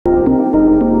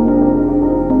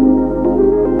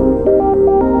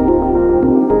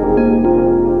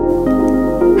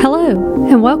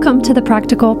and welcome to the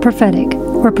Practical Prophetic,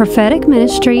 where prophetic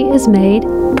ministry is made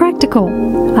practical.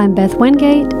 I'm Beth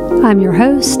Wingate, I'm your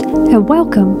host, and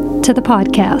welcome to the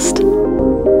podcast.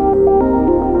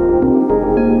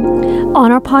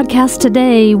 On our podcast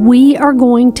today, we are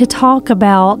going to talk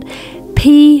about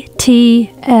PTSD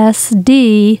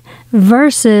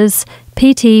versus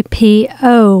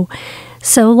PTPO.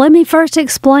 So let me first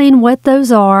explain what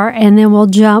those are, and then we'll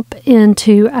jump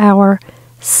into our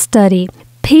study.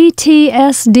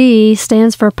 PTSD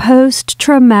stands for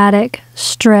post-traumatic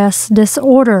stress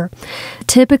disorder.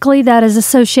 Typically, that is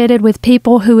associated with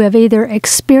people who have either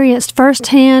experienced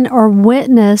firsthand or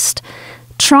witnessed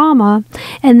trauma,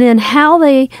 and then how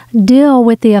they deal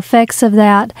with the effects of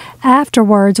that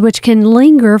afterwards, which can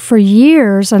linger for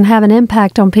years and have an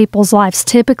impact on people's lives.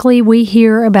 Typically, we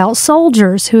hear about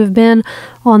soldiers who have been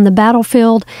on the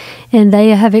battlefield and they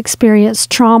have experienced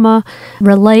trauma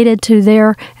related to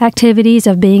their activities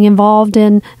of being involved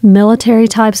in military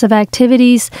types of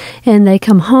activities, and they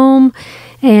come home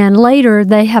and later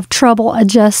they have trouble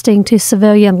adjusting to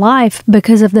civilian life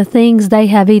because of the things they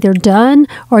have either done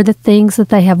or the things that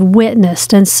they have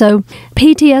witnessed. And so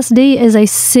PTSD is a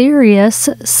serious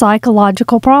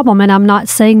psychological problem. And I'm not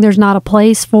saying there's not a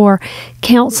place for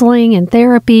counseling and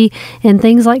therapy and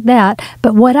things like that.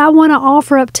 But what I want to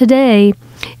offer up today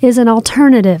is an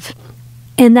alternative.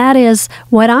 And that is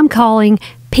what I'm calling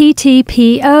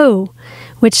PTPO,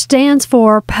 which stands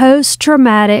for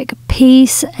Post-Traumatic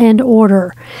Peace and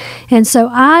Order. And so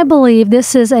I believe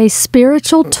this is a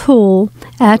spiritual tool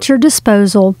at your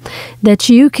disposal that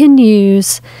you can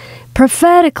use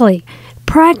prophetically,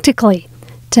 practically,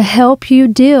 to help you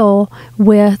deal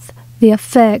with the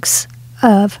effects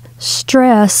of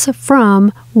stress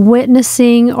from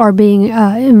witnessing or being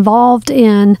involved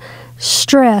in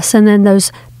stress, and then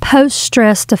those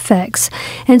post-stressed effects.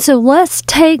 And so let's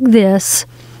take this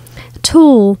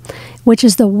tool, which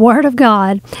is the Word of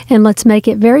God, and let's make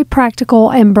it very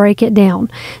practical and break it down.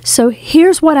 So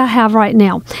here's what I have right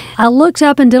now. I looked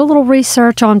up and did a little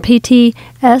research on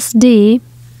PTSD,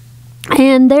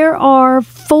 and there are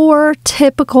 4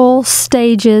 typical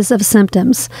stages of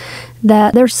symptoms.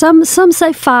 That there's some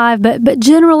say 5, but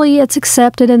generally it's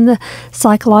accepted in the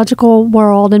psychological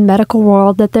world and medical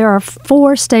world that there are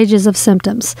 4 stages of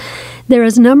symptoms. There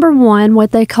is number 1,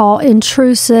 what they call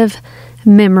intrusive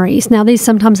memories. Now, these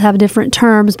sometimes have different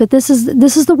terms, but this is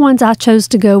the ones I chose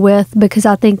to go with because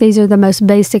I think these are the most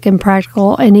basic and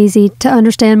practical and easy to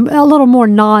understand, a little more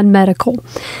non-medical.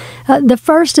 The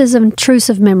first is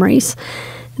intrusive memories.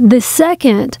 The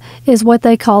second is what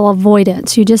they call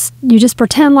avoidance. You just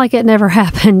pretend like it never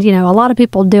happened. You know, a lot of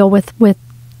people deal with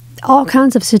all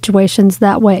kinds of situations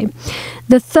that way.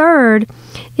 The third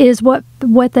is what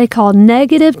they call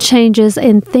negative changes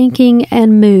in thinking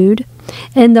and mood.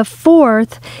 And the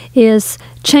fourth is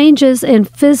changes in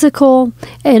physical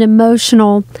and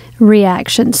emotional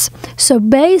reactions. So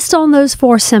based on those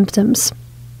 4 symptoms,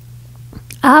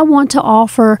 I want to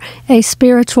offer a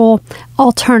spiritual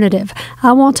alternative.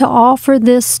 I want to offer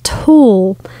this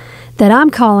tool that I'm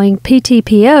calling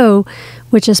PTPO,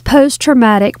 which is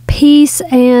Post-Traumatic Peace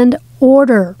and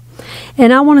Order.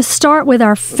 And I want to start with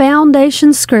our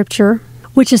foundation scripture,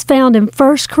 which is found in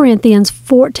 1 Corinthians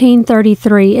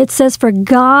 14:33. It says, "For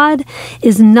God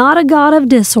is not a God of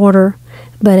disorder,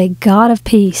 but a God of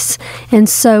peace." And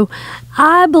so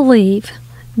I believe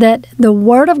that the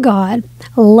Word of God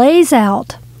lays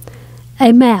out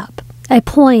a map, a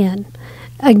plan,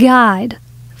 a guide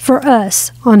for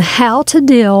us on how to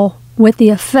deal with the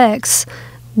effects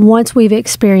once we've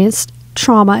experienced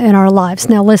trauma in our lives.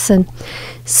 Now listen,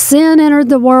 sin entered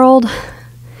the world,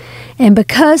 and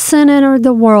because sin entered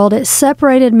the world, it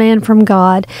separated man from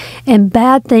God, and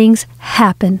bad things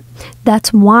happen.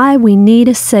 That's why we need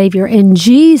a Savior, and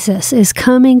Jesus is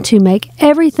coming to make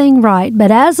everything right. But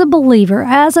as a believer,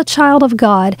 as a child of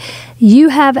God, you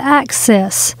have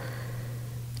access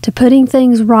to putting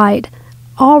things right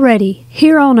already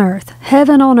here on earth,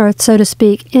 heaven on earth, so to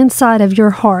speak, inside of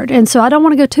your heart. And so I don't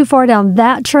want to go too far down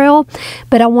that trail,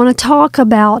 but I want to talk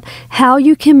about how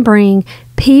you can bring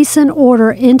peace and order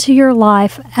into your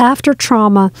life after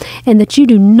trauma, and that you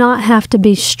do not have to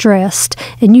be stressed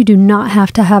and you do not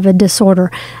have to have a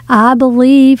disorder. I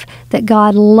believe that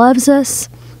God loves us.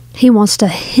 He wants to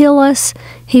heal us.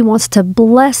 He wants to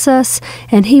bless us,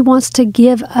 and He wants to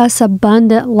give us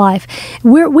abundant life.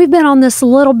 We've been on this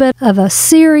little bit of a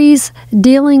series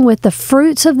dealing with the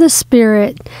fruits of the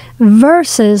Spirit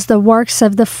versus the works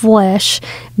of the flesh,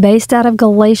 based out of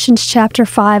Galatians chapter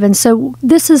 5. And so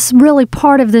this is really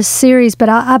part of this series, but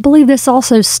I believe this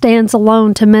also stands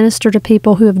alone to minister to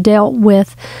people who have dealt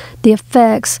with the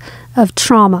effects of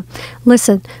trauma.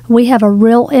 Listen, we have a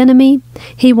real enemy.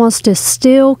 He wants to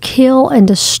steal, kill, and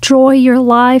destroy your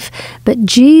life, but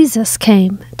Jesus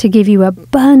came to give you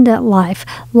abundant life,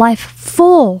 life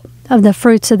full of the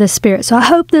fruits of the Spirit. So I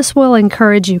hope this will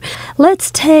encourage you. Let's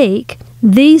take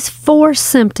these 4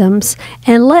 symptoms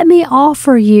and let me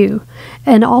offer you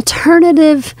an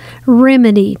alternative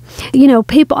remedy. You know,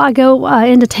 people, I go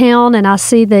into town and I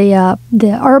see the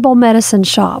herbal medicine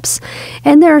shops,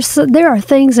 and there are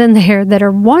things in there that are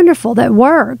wonderful that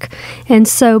work. And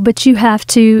so, but you have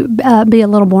to be a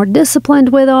little more disciplined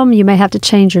with them. You may have to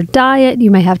change your diet.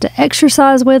 You may have to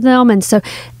exercise with them. And so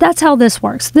that's how this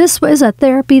works. This is a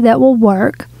therapy that will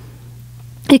work.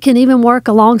 It can even work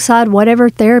alongside whatever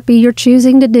therapy you're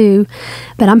choosing to do.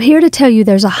 But I'm here to tell you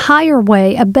there's a higher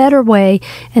way, a better way,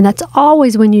 and that's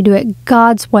always when you do it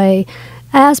God's way,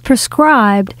 as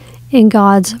prescribed in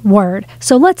God's Word.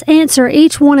 So let's answer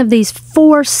each one of these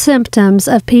 4 symptoms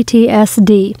of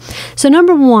PTSD. So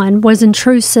number 1 was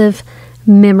intrusive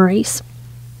memories.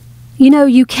 You know,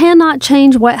 you cannot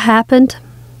change what happened,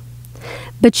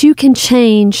 but you can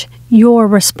change your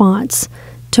response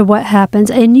to what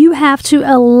happens, and you have to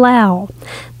allow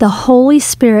the Holy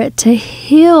Spirit to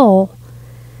heal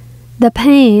the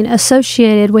pain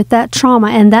associated with that trauma,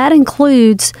 and that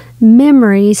includes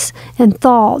memories and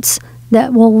thoughts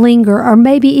that will linger, or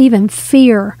maybe even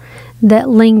fear that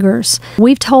lingers.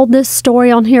 We've told this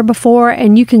story on here before,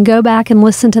 and you can go back and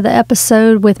listen to the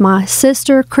episode with my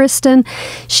sister, Kristen.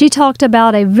 She talked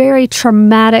about a very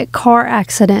traumatic car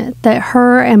accident that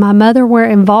her and my mother were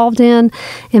involved in.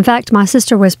 In fact, my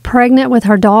sister was pregnant with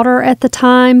her daughter at the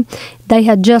time. They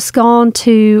had just gone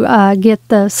to get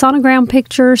the sonogram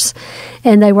pictures,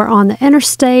 and they were on the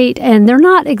interstate, and they're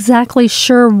not exactly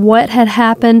sure what had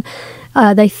happened.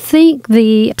 They think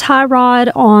the tie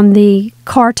rod on the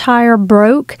car tire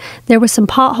broke. There was some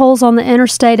potholes on the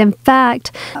interstate. In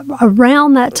fact,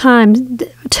 around that time,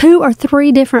 2 or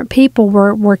 3 different people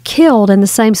were killed in the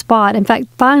same spot. In fact,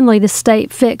 finally the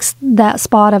state fixed that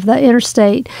spot of the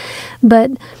interstate.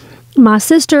 But my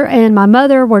sister and my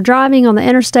mother were driving on the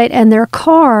interstate, and their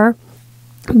car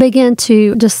began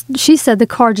to she said the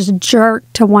car just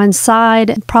jerked to one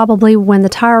side, probably when the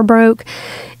tire broke,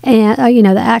 and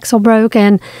the axle broke.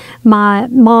 And my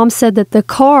mom said that the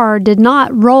car did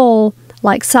not roll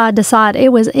like side to side.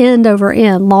 It was end over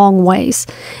end, long ways,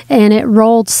 and it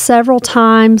rolled several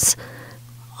times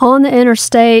on the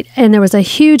interstate. And there was a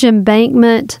huge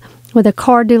embankment with a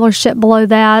car dealership below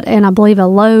that, and I believe a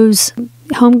Lowe's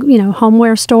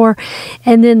homeware store.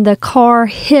 And then the car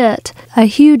hit a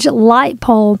huge light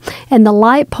pole, and the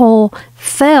light pole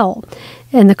fell,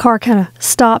 and the car kind of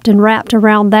stopped and wrapped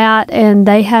around that, and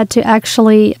they had to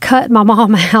actually cut my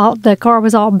mom out. The car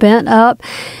was all bent up,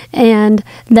 and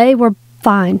they were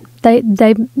fine. I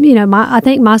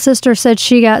think my sister said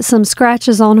she got some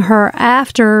scratches on her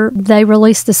after they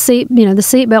released the seat. The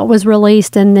seatbelt was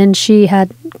released, and then she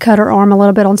had cut her arm a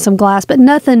little bit on some glass, but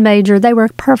nothing major. They were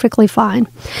perfectly fine.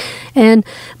 And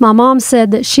my mom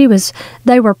said that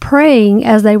they were praying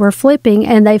as they were flipping,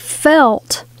 and they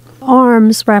felt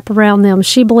arms wrap around them.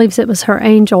 She believes it was her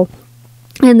angel,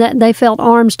 and that they felt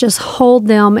arms just hold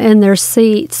them in their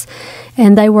seats,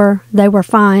 and they were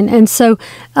fine. And so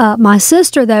my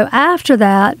sister, though, after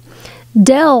that,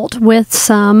 dealt with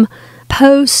some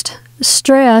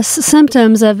post-stress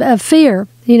symptoms of fear,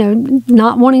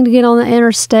 not wanting to get on the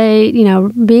interstate,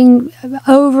 being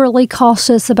overly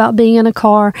cautious about being in a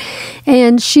car.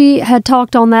 And she had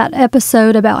talked on that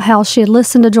episode about how she had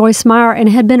listened to Joyce Meyer, and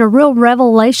it had been a real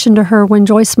revelation to her when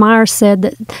Joyce Meyer said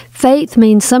that faith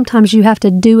means sometimes you have to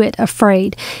do it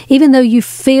afraid. Even though you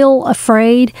feel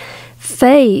afraid,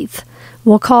 faith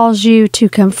will cause you to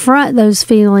confront those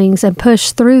feelings and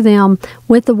push through them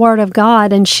with the Word of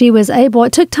God. And she was able,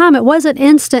 it took time. It wasn't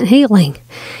instant healing.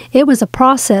 It was a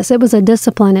process. It was a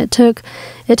discipline. It took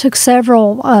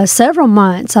several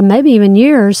months, maybe even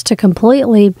years, to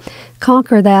completely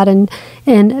conquer that,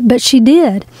 but she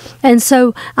did. And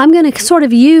so I'm going to sort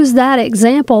of use that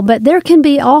example, but there can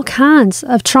be all kinds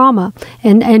of trauma,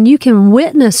 and you can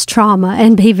witness trauma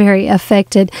and be very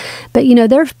affected. But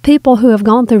there are people who have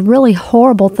gone through really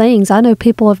horrible things. I know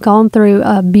people have gone through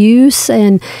abuse,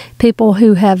 and people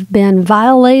who have been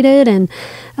violated, and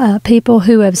people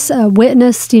who have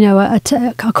witnessed,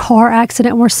 a car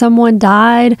accident where someone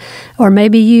died, or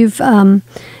maybe you've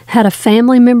had a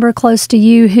family member close to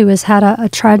you who has had a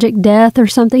tragic death or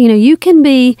something. It can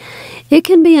be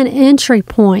an entry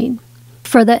point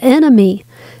for the enemy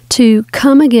to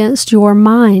come against your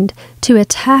mind, to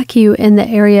attack you in the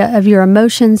area of your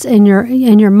emotions and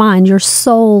your mind, your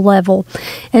soul level.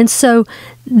 And so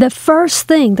the first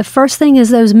thing is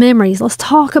those memories. Let's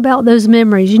talk about those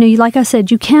memories. Like I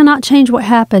said, you cannot change what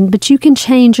happened, but you can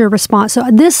change your response. So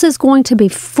this is going to be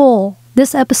full.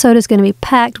 This episode is going to be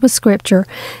packed with scripture,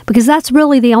 because that's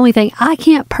really the only thing. I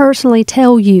can't personally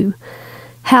tell you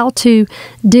how to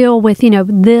deal with,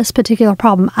 this particular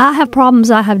problem. I have problems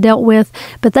I have dealt with,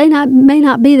 but they may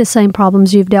not be the same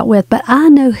problems you've dealt with, but I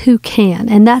know who can,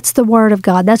 and that's the Word of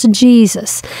God. That's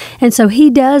Jesus. And so He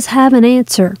does have an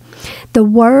answer. The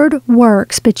Word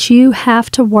works, but you have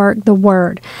to work the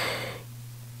Word.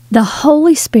 The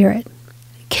Holy Spirit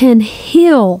can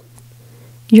heal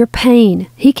your pain.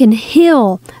 He can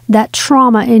heal that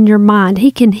trauma in your mind.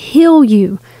 He can heal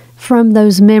you from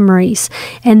those memories.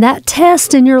 And that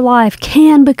test in your life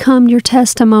can become your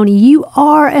testimony. You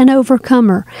are an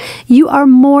overcomer. You are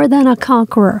more than a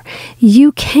conqueror.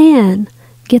 You can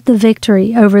get the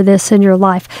victory over this in your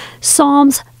life.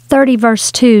 Psalms 30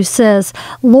 verse 2 says,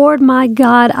 "Lord my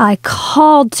God, I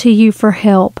called to you for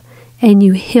help, and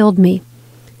you healed me."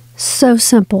 So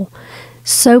simple,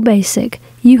 so basic.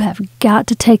 You have got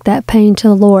to take that pain to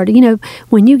the Lord.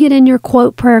 When you get in your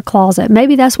quote prayer closet,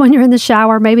 maybe that's when you're in the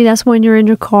shower, maybe that's when you're in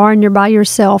your car and you're by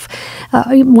yourself,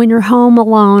 when you're home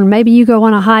alone, maybe you go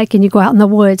on a hike and you go out in the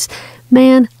woods.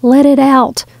 Man, let it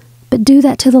out. But do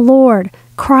that to the Lord.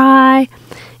 Cry,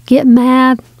 get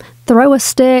mad, throw a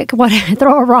stick, whatever,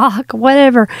 throw a rock,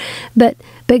 whatever. But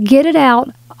get it out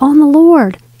on the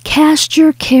Lord. Cast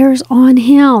your cares on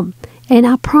Him. And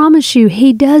I promise you,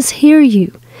 He does hear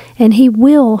you. And He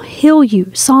will heal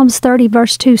you. Psalms 30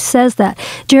 verse 2 says that.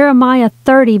 Jeremiah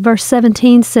 30 verse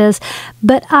 17 says,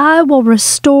 "But I will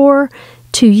restore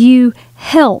to you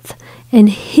health and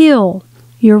heal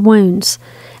your wounds."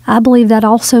 I believe that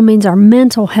also means our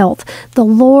mental health. The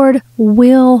Lord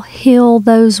will heal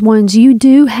those wounds. You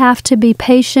do have to be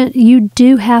patient. You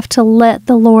do have to let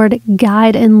the Lord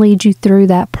guide and lead you through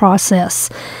that process.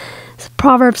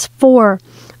 Proverbs 4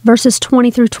 verses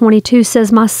 20 through 22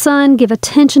 says, "My son, give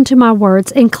attention to my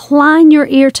words. Incline your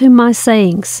ear to my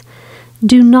sayings.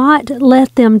 Do not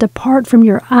let them depart from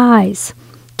your eyes.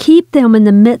 Keep them in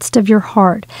the midst of your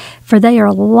heart, for they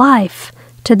are life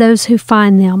to those who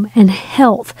find them, and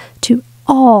health to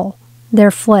all their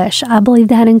flesh." I believe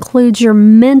that includes your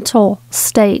mental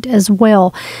state as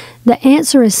well. The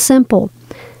answer is simple.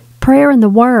 Prayer and the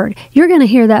Word. You're going to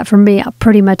hear that from me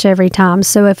pretty much every time.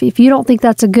 So if you don't think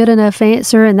that's a good enough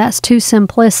answer and that's too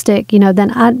simplistic,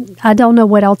 then I don't know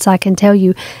what else I can tell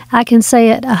you. I can say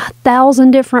it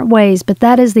 1,000 different ways, but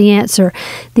that is the answer.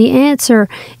 The answer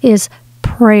is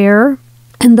prayer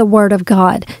and the Word of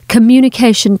God.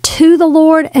 Communication to the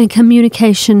Lord and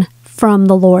communication from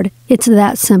the Lord. It's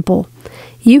that simple.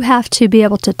 You have to be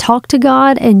able to talk to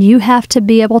God, and you have to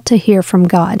be able to hear from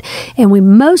God. And we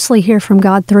mostly hear from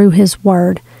God through His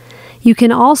Word. You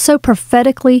can also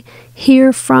prophetically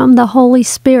hear from the Holy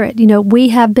Spirit. We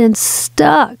have been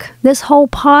stuck. This whole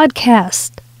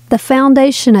podcast, the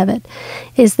foundation of it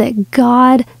is that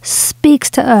God speaks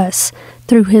to us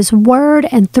through His Word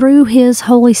and through His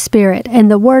Holy Spirit. And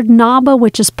the word Naba,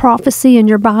 which is prophecy in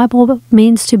your Bible,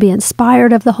 means to be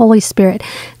inspired of the Holy Spirit.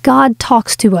 God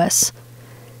talks to us.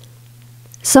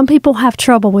 Some people have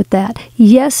trouble with that.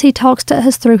 Yes, He talks to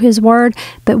us through His Word,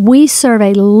 but we serve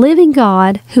a living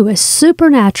God who is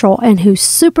supernatural and who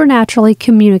supernaturally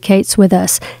communicates with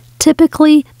us,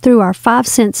 typically through our five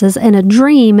senses. And a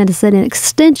dream is an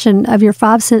extension of your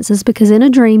five senses, because in a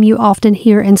dream you often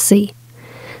hear and see.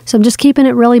 So I'm just keeping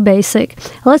it really basic.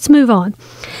 Let's move on.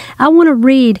 I want to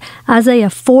read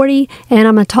Isaiah 40, and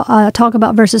I'm going to talk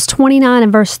about verses 29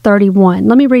 and verse 31.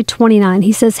 Let me read 29.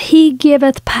 He says, "He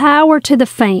giveth power to the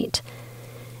faint,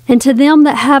 and to them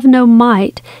that have no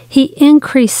might He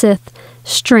increaseth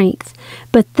strength.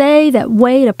 But they that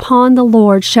wait upon the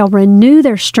Lord shall renew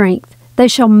their strength. They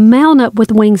shall mount up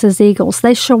with wings as eagles.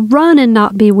 They shall run and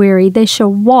not be weary. They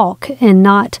shall walk and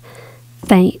not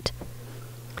faint."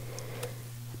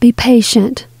 Be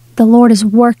patient. The Lord is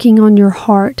working on your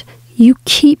heart. You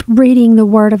keep reading the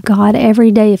Word of God every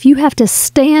day. If you have to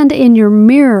stand in your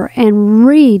mirror and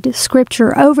read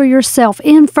Scripture over yourself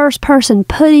in first person,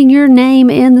 putting your name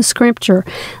in the Scripture.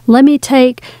 Let me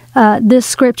take this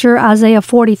Scripture, Isaiah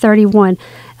 40:31.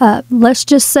 Let's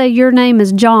just say your name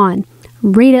is John.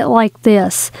 Read it like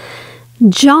this.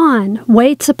 John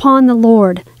waits upon the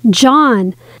Lord.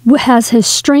 John has his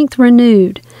strength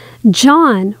renewed.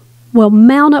 John will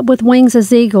mount up with wings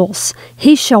as eagles.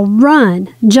 He shall run.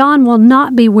 John will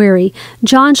not be weary.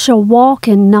 John shall walk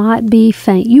and not be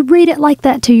faint. You read it like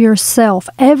that to yourself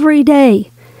every day.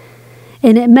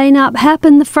 And it may not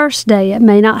happen the first day, it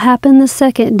may not happen the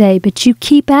second day, but you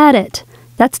keep at it.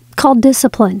 That's called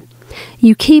discipline.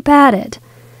 You keep at it.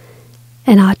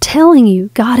 And I'm telling you,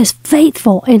 God is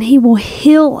faithful, and He will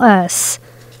heal us.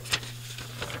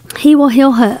 He will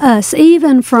heal us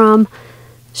even from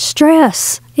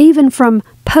stress, even from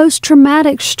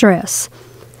post-traumatic stress.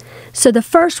 So the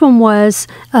first one was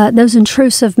those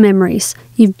intrusive memories.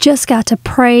 You've just got to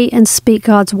pray and speak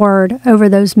God's word over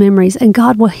those memories, and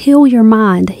God will heal your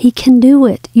mind. He can do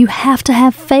it. You have to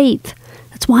have faith.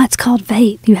 That's why it's called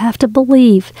faith. You have to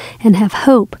believe and have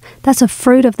hope. That's a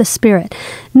fruit of the Spirit.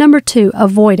 Number 2,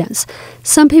 avoidance.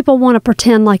 Some people want to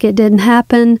pretend like it didn't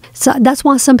happen. So that's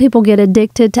why some people get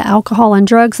addicted to alcohol and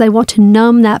drugs. They want to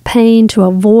numb that pain, to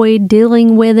avoid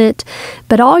dealing with it.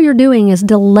 But all you're doing is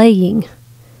delaying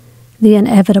the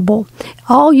inevitable.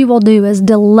 All you will do is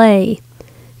delay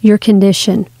your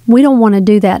condition. We don't want to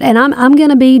do that. And I'm going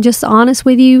to be just honest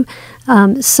with you.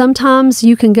 Sometimes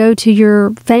you can go to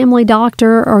your family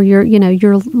doctor or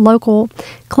your local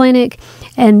clinic,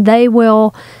 and they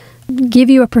will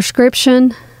give you a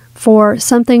prescription for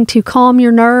something to calm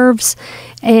your nerves.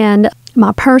 And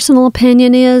my personal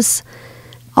opinion is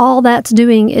all that's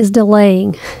doing is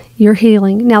delaying your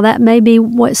healing. Now, that may be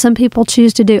what some people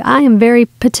choose to do. I am very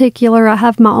particular. I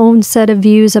have my own set of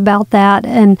views about that,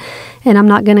 and I'm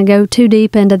not going to go too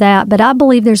deep into that, but I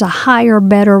believe there's a higher,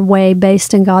 better way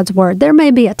based in God's Word. There may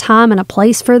be a time and a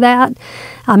place for that.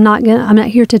 I'm not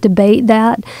here to debate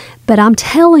that, but I'm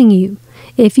telling you,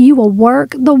 if you will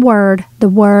work the Word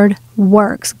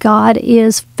works. God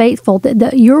is faithful.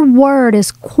 Your Word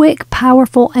is quick,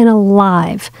 powerful, and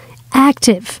alive,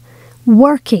 active,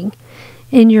 working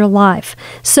in your life.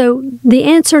 So the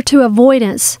answer to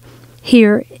avoidance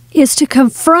here is to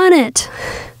confront it.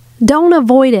 Don't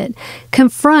avoid it.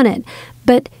 Confront it.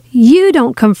 But you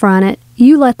don't confront it.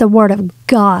 You let the Word of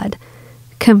God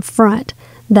confront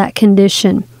that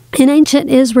condition. In ancient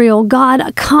Israel,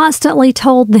 God constantly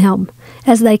told them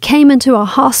as they came into a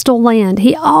hostile land,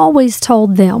 He always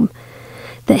told them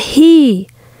that He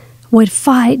would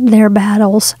fight their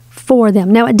battles for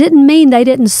them. Now, it didn't mean they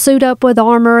didn't suit up with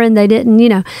armor and they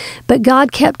didn't, but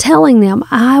God kept telling them,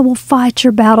 I will fight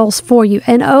your battles for you.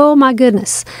 And oh my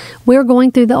goodness, we're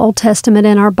going through the Old Testament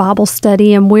in our Bible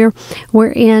study, and we're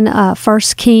in 1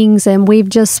 Kings, and we've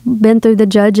just been through the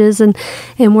Judges, and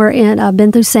we're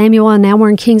been through Samuel, and now we're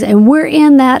in Kings, and we're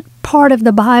in that part of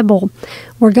the Bible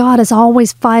where God is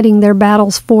always fighting their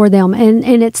battles for them. And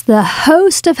it's the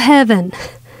host of heaven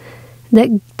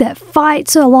that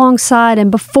fights alongside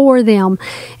and before them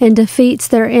and defeats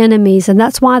their enemies. And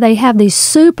that's why they have these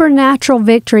supernatural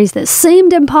victories that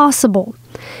seemed impossible.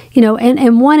 And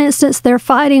in one instance, they're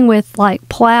fighting with like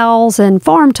plows and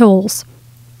farm tools.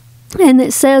 And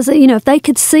it says that, if they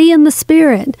could see in the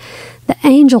Spirit, the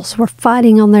angels were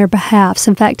fighting on their behalfs.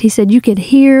 In fact, he said you could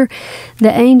hear the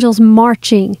angels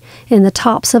marching in the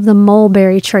tops of the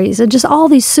mulberry trees. And just all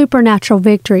these supernatural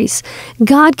victories.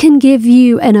 God can give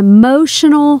you an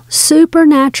emotional,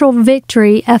 supernatural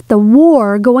victory at the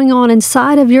war going on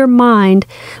inside of your mind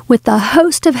with the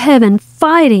host of heaven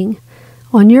fighting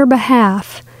on your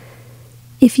behalf.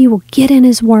 If you will get in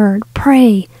His Word,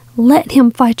 pray, let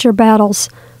Him fight your battles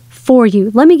for you.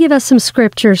 Let me give us some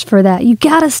scriptures for that. You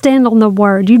got to stand on the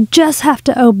Word. You just have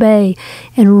to obey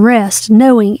and rest,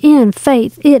 knowing in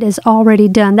faith it is already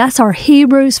done. That's our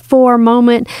Hebrews 4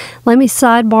 moment. Let me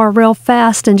sidebar real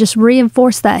fast and just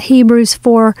reinforce that Hebrews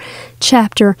 4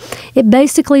 chapter. It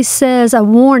basically says a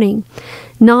warning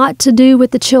not to do what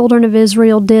the children of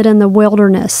Israel did in the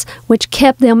wilderness, which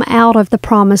kept them out of the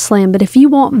promised land. But if you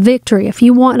want victory, if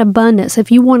you want abundance,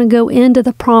 if you want to go into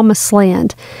the promised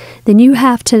land, then you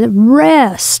have to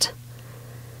rest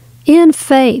in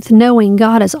faith, knowing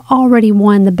God has already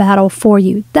won the battle for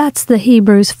you. That's the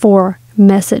Hebrews 4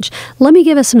 message. Let me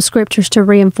give us some scriptures to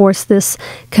reinforce this.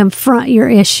 Confront your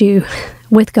issue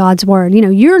with God's Word.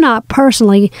 You're not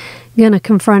personally going to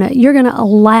confront it. You're going to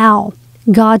allow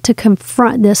God to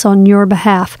confront this on your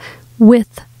behalf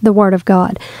with the Word of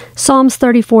God. Psalms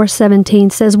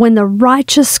 34:17 says, when the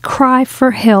righteous cry for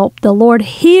help, the Lord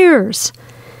hears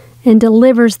and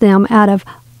delivers them out of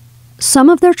some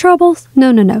of their troubles?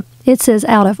 No. It says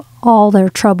out of all their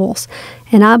troubles.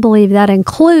 And I believe that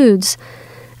includes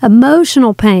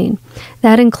emotional pain.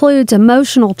 That includes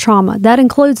emotional trauma. That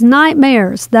includes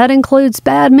nightmares. That includes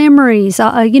bad memories,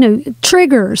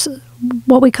 triggers,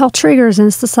 what we call triggers in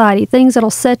society, things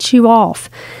that'll set you off.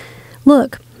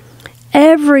 Look,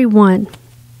 everyone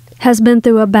has been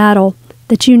through a battle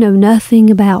that you know nothing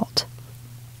about.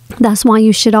 That's why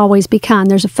you should always be kind.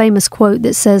 There's a famous quote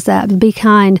that says that, be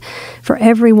kind, for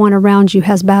everyone around you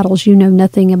has battles you know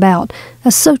nothing about.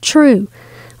 That's so true.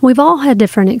 We've all had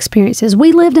different experiences.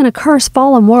 We lived in a cursed,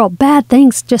 fallen world. Bad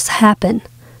things just happen.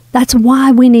 That's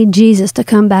why we need Jesus to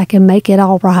come back and make it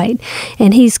all right.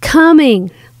 And He's coming.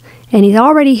 And He's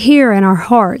already here in our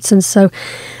hearts. And so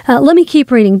let me keep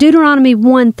reading. Deuteronomy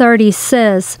 1:30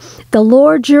 says, "The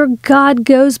Lord your God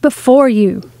goes before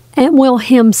you and will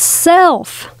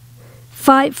Himself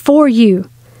fight for you,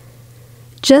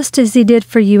 just as He did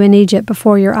for you in Egypt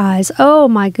before your eyes." Oh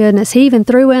my goodness. He even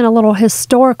threw in a little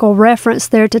historical reference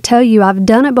there to tell you, I've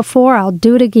done it before, I'll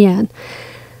do it again.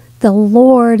 The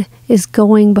Lord is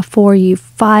going before you,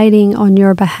 fighting on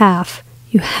your behalf.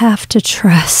 You have to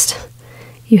trust.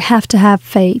 You have to have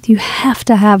faith. You have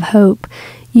to have hope.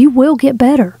 You will get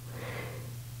better.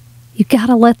 You got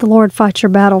to let the Lord fight your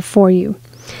battle for you.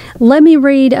 Let me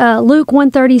read Luke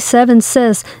 1:37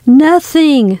 says,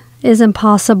 "Nothing is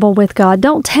impossible with God."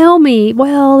 Don't tell me,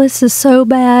 well, this is so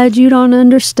bad, you don't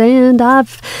understand.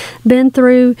 I've been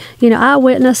through, I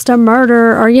witnessed a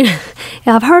murder, or,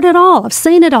 I've heard it all. I've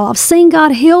seen it all. I've seen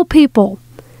God heal people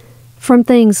from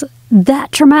things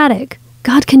that traumatic.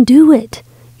 God can do it.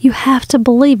 You have to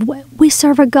believe. We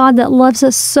serve a God that loves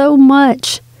us so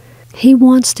much. He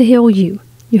wants to heal you.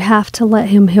 You have to let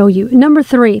Him heal you. Number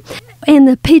 3, in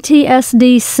the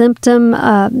PTSD symptom,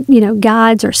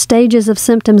 guides or stages of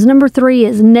symptoms, number 3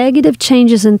 is negative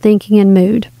changes in thinking and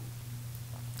mood.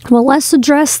 Well, let's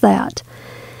address that.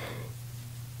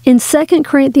 In 2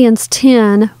 Corinthians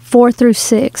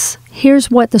 10:4-6, here's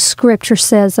what the Scripture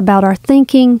says about our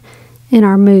thinking and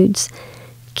our moods.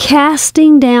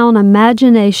 "Casting down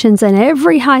imaginations and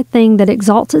every high thing that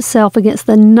exalts itself against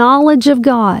the knowledge of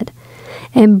God,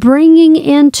 and bringing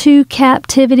into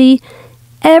captivity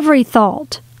every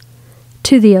thought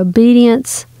to the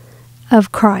obedience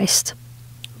of Christ."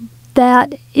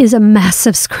 That is a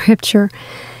massive scripture.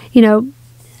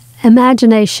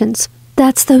 Imaginations,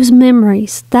 that's those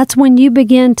memories. That's when you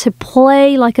begin to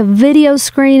play like a video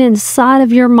screen inside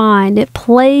of your mind. It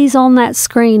plays on that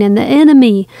screen, and the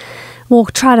enemy will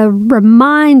try to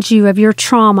remind you of your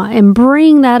trauma and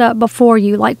bring that up before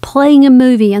you, like playing a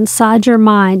movie inside your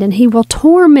mind, and he will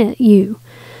torment you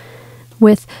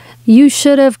with you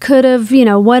should have, could have,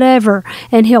 whatever,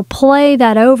 and he'll play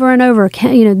that over and over.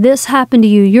 This happened to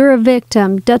you, you're a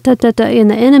victim,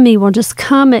 and the enemy will just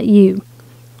come at you.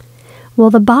 Well,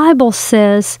 the Bible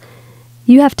says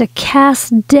you have to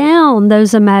cast down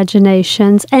those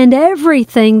imaginations and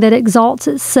everything that exalts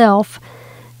itself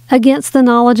against the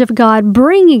knowledge of God,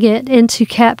 bringing it into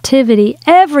captivity,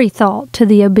 every thought to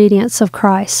the obedience of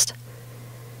Christ.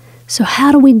 So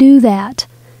how do we do that?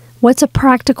 What's a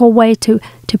practical way to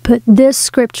put this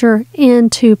scripture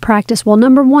into practice? Well,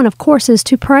 number 1, of course, is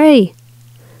to pray.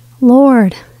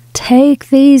 Lord, take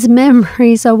these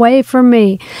memories away from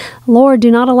me. Lord,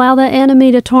 do not allow the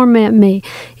enemy to torment me.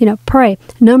 Pray.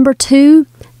 Number 2,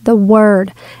 the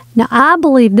Word. Now, I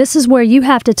believe this is where you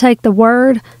have to take the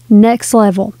Word next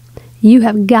level. You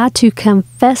have got to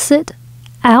confess it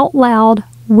out loud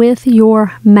with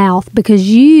your mouth, because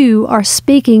you are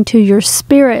speaking to your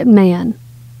spirit man.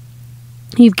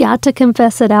 You've got to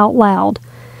confess it out loud.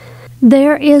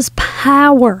 There is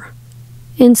power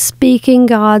in speaking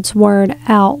God's Word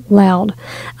out loud.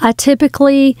 I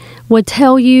typically would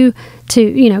tell you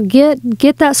to,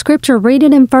 get that scripture, read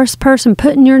it in first person,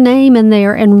 putting your name in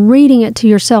there and reading it to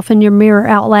yourself in your mirror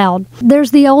out loud.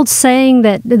 There's the old saying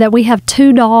that we have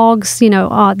 2 dogs,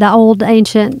 the old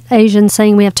ancient Asian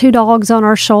saying, we have 2 dogs on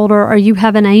our shoulder, or you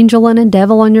have an angel and a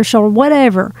devil on your shoulder,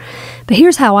 whatever. But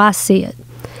here's how I see it.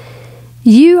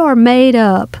 You are made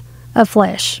up of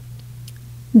flesh.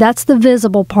 That's the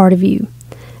visible part of you.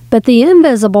 But the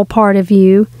invisible part of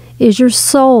you is your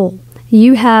soul.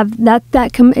 You have that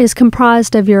is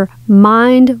comprised of your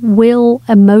mind, will,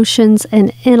 emotions,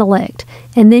 and intellect.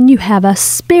 And then you have a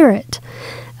spirit.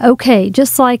 Okay,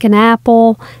 just like an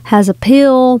apple has a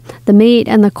peel, the meat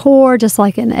and the core, just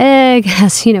like an egg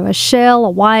has, a shell, a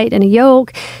white, and a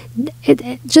yolk.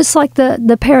 Just like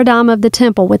the paradigm of the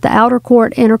temple with the outer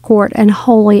court, inner court, and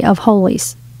holy of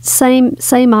holies.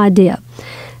 Same idea.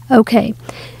 Okay,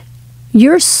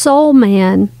 your soul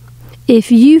man,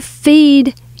 if you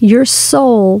feed your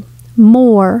soul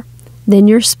more than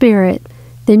your spirit,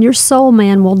 then your soul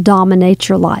man will dominate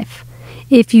your life.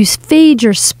 If you feed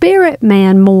your spirit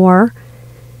man more,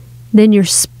 then your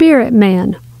spirit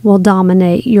man will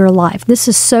dominate your life. This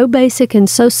is so basic and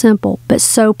so simple, but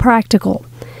so practical.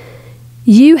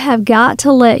 You have got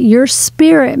to let your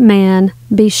spirit man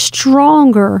be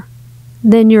stronger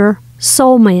than your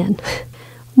soul man.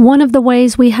 One of the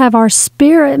ways we have our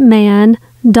spirit man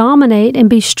dominate and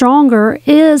be stronger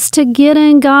is to get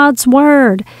in God's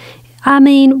Word. I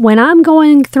mean, when I'm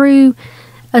going through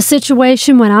a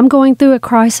situation, when I'm going through a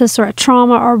crisis or a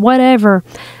trauma or whatever,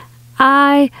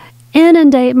 I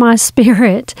inundate my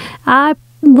spirit. I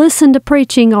listen to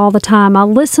preaching all the time. I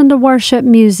listen to worship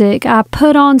music. I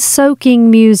put on soaking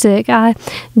music.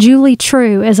 Julie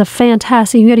True is a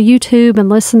fantastic, you go to YouTube and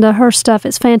listen to her stuff.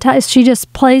 It's fantastic. She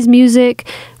just plays music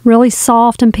really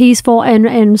soft and peaceful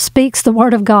and speaks the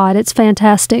Word of God. It's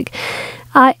fantastic.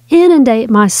 I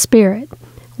inundate my spirit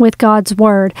with God's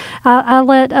Word. I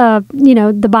let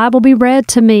the Bible be read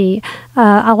to me.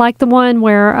 I like the one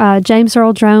where James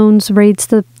Earl Jones reads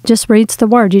the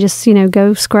Word. You just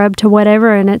go scrub to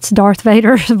whatever, and it's Darth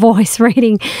Vader's voice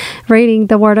reading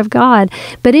the Word of God.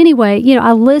 But anyway,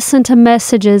 I listen to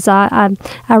messages. I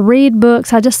read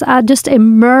books. I just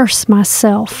immerse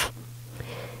myself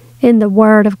in the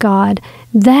Word of God.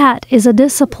 That is a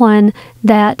discipline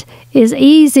that is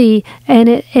easy, and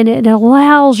it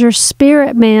allows your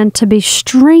spirit man to be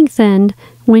strengthened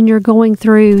when you're going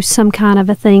through some kind of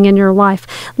a thing in your life.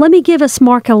 Let me give us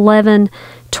Mark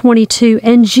 11:22.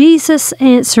 And Jesus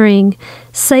answering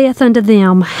saith unto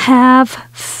them, Have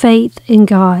faith in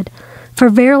God. For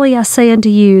verily I say unto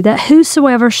you, that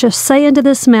whosoever shall say unto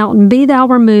this mountain, Be thou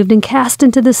removed and cast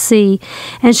into the sea,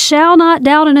 and shall not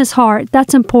doubt in his heart.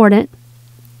 That's important.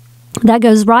 That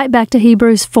goes right back to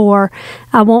Hebrews 4.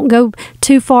 I won't go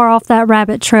too far off that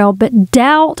rabbit trail, but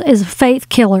doubt is a faith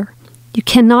killer. You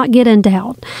cannot get in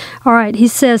doubt. All right, he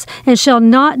says, And shall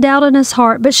not doubt in his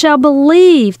heart, but shall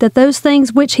believe that those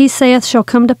things which he saith shall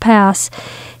come to pass.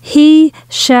 He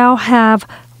shall have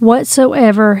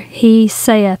whatsoever he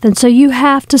saith. And so you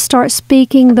have to start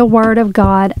speaking the Word of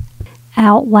God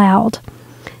out loud.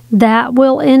 That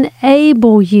will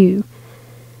enable you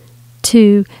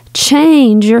to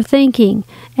change your thinking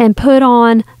and put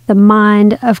on the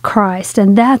mind of Christ.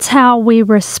 And that's how we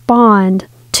respond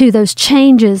to those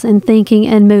changes in thinking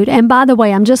and mood. And by the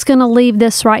way, I'm just going to leave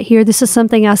this right here. This is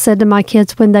something I said to my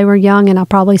kids when they were young, and I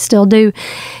probably still do.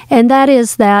 And that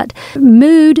is that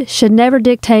mood should never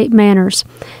dictate manners.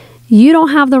 You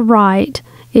don't have the right,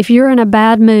 if you're in a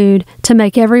bad mood, to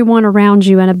make everyone around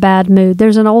you in a bad mood.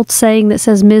 There's an old saying that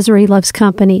says misery loves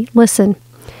company. Listen,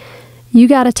 you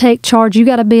got to take charge. You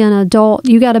got to be an adult.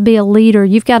 You got to be a leader.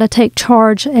 You've got to take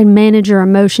charge and manage your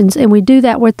emotions. And we do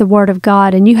that with the Word of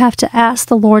God. And you have to ask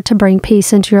the Lord to bring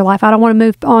peace into your life. I don't want to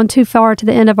move on too far to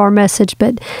the end of our message,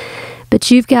 but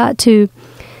you've got to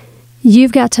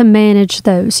manage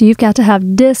those. You've got to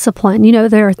have discipline.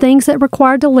 There are things that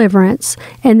require deliverance,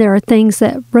 and there are things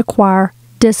that require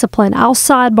discipline. I'll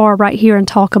sidebar right here and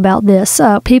talk about this.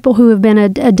 People who have been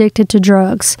addicted to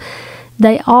drugs,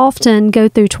 they often go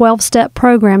through 12-step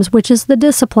programs, which is the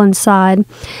discipline side.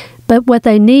 But what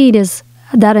they need is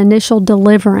that initial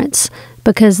deliverance,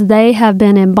 because they have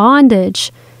been in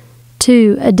bondage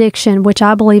to addiction, which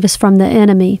I believe is from the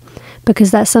enemy, because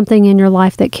that's something in your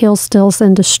life that kills, steals,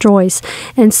 and destroys.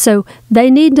 And so they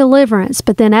need deliverance.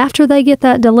 But then after they get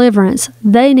that deliverance,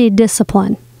 they need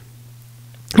discipline.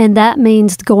 And that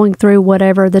means going through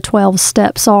whatever the 12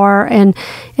 steps are and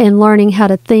learning how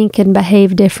to think and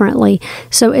behave differently.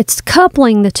 So it's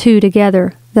coupling the two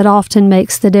together that often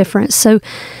makes the difference.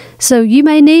 So you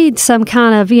may need some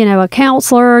kind of, a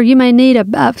counselor. You may need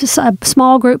a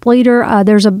small group leader.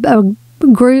 There's a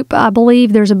group, I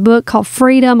believe there's a book called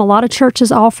Freedom. A lot of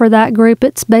churches offer that group.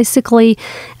 It's basically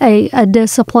a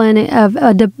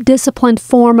disciplined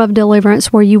form of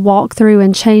deliverance where you walk through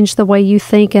and change the way you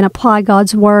think and apply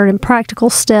God's Word and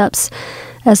practical steps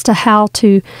as to how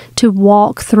to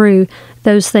walk through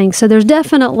those things. So there's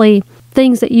definitely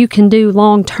things that you can do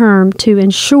long term to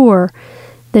ensure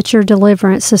that your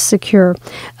deliverance is secure.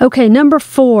 Okay, number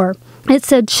 4. It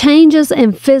said changes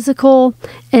in physical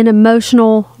and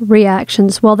emotional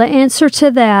reactions. Well, the answer to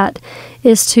that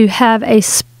is to have a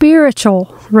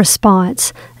spiritual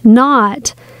response,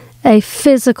 not a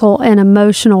physical and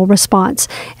emotional response.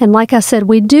 And like I said,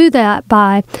 we do that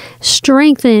by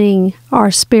strengthening our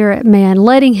spirit man,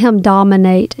 letting him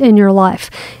dominate in your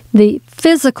life. The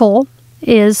physical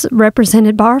is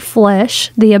represented by our flesh,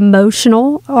 the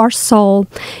emotional, our soul,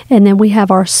 and then we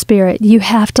have our spirit. You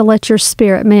have to let your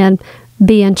spirit man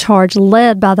be in charge,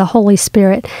 led by the Holy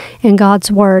Spirit and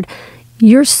God's Word.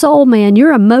 Your soul man,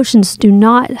 your emotions do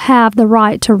not have the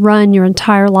right to run your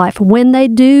entire life. When they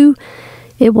do,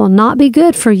 it will not be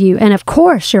good for you. And of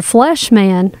course, your flesh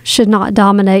man should not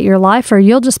dominate your life, or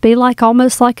you'll just be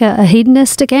almost like a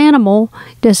hedonistic animal.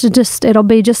 It'll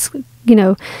be just,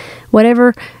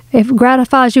 whatever. If it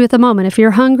gratifies you at the moment. If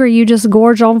you're hungry, you just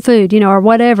gorge on food, or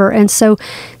whatever. And so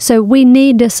we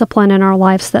need discipline in our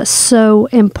lives. That's so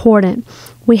important.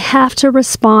 We have to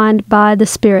respond by the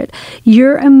Spirit.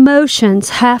 Your emotions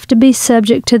have to be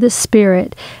subject to the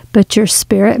Spirit, but your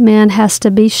spirit man has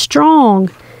to be strong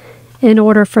in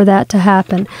order for that to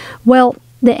happen. Well,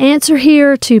 the answer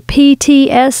here to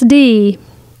PTSD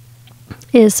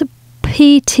is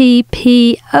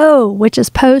PTPO, which is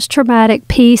post-traumatic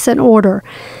peace and order.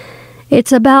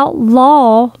 It's about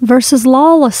law versus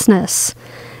lawlessness.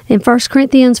 In 1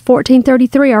 Corinthians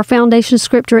 14:33, our foundation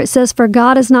scripture, it says, "For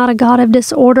God is not a God of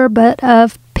disorder, but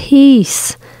of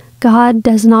peace." God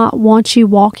does not want you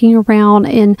walking around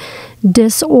in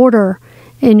disorder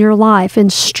in your life, in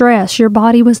stress. Your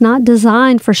body was not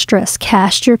designed for stress.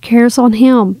 Cast your cares on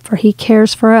Him, for He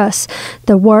cares for us.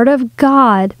 The Word of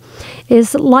God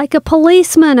is like a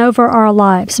policeman over our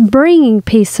lives, bringing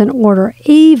peace and order,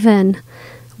 even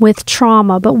with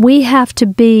trauma. But we have to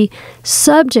be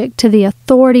subject to the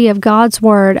authority of God's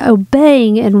Word,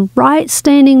 obeying and right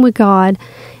standing with God,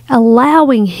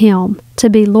 allowing Him to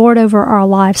be Lord over our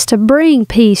lives, to bring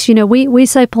peace. You know, we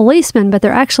say policemen, but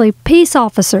they're actually peace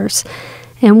officers.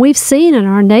 And we've seen in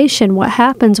our nation what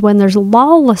happens when there's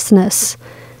lawlessness.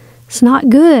 It's not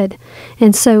good.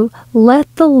 And so let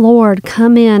the Lord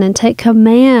come in and take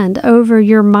command over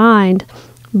your mind,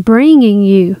 bringing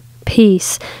you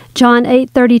peace. John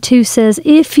 8:32 says,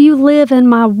 "If you live in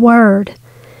my word,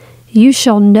 you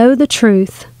shall know the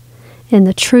truth, and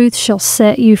the truth shall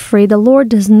set you free." The Lord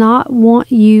does not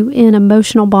want you in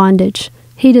emotional bondage.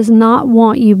 He does not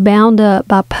want you bound up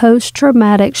by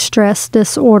post-traumatic stress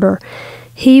disorder.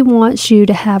 He wants you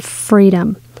to have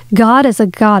freedom. God is a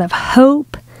God of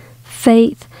hope,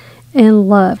 faith, and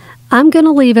love. I'm going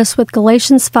to leave us with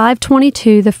Galatians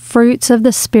 5:22, the fruits of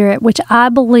the Spirit, which I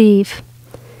believe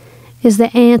is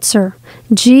the answer.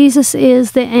 Jesus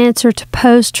is the answer to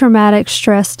post-traumatic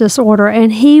stress disorder,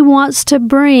 and He wants to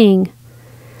bring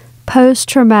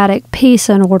post-traumatic peace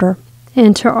and order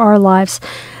into our lives.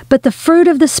 But the fruit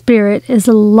of the Spirit is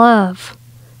love,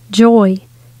 joy,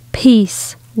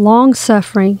 peace,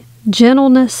 long-suffering,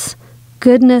 gentleness,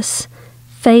 goodness,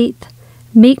 faith,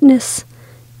 meekness,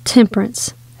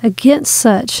 temperance. Against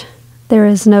such there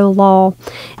is no law.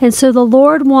 And so the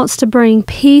Lord wants to bring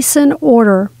peace and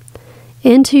order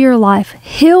into your life.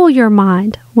 Heal your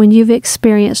mind when you've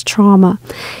experienced trauma.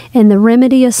 And the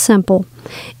remedy is simple.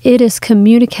 It is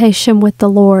communication with the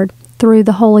Lord through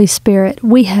the Holy Spirit.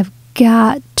 We have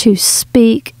got to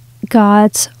speak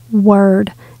God's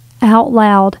word out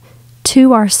loud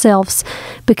to ourselves,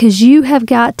 because you have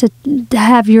got to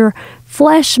have your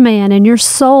flesh man and your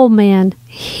soul man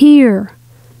hear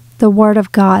the Word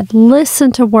of God.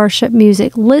 Listen to worship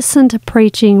music, listen to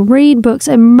preaching, read books,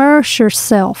 immerse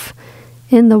yourself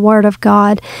in the Word of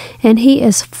God, and He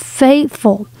is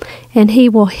faithful and He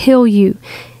will heal you.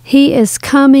 He is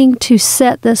coming to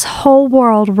set this whole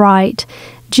world right.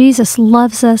 Jesus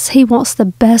loves us. He wants the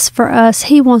best for us.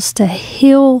 He wants to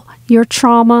heal your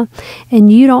trauma, and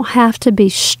you don't have to be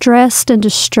stressed and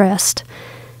distressed.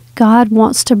 God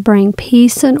wants to bring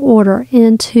peace and order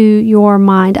into your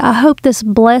mind. I hope this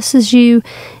blesses you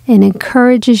and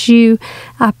encourages you.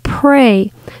 I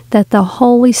pray that the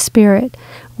Holy Spirit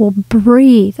will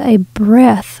breathe a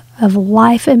breath of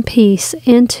life and peace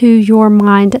into your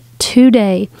mind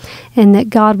today, and that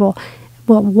God will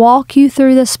walk you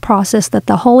through this process, that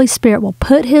the Holy Spirit will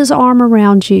put His arm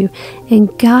around you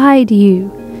and guide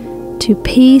you to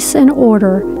peace and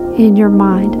order in your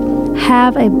mind.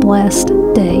 Have a blessed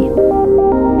day.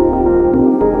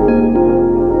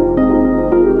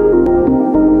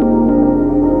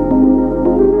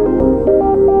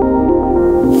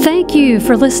 Thank you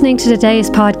for listening to today's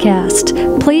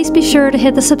podcast. Please be sure to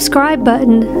hit the subscribe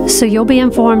button so you'll be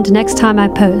informed next time I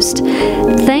post.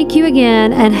 Thank you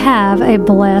again, and have a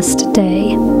blessed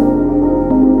day.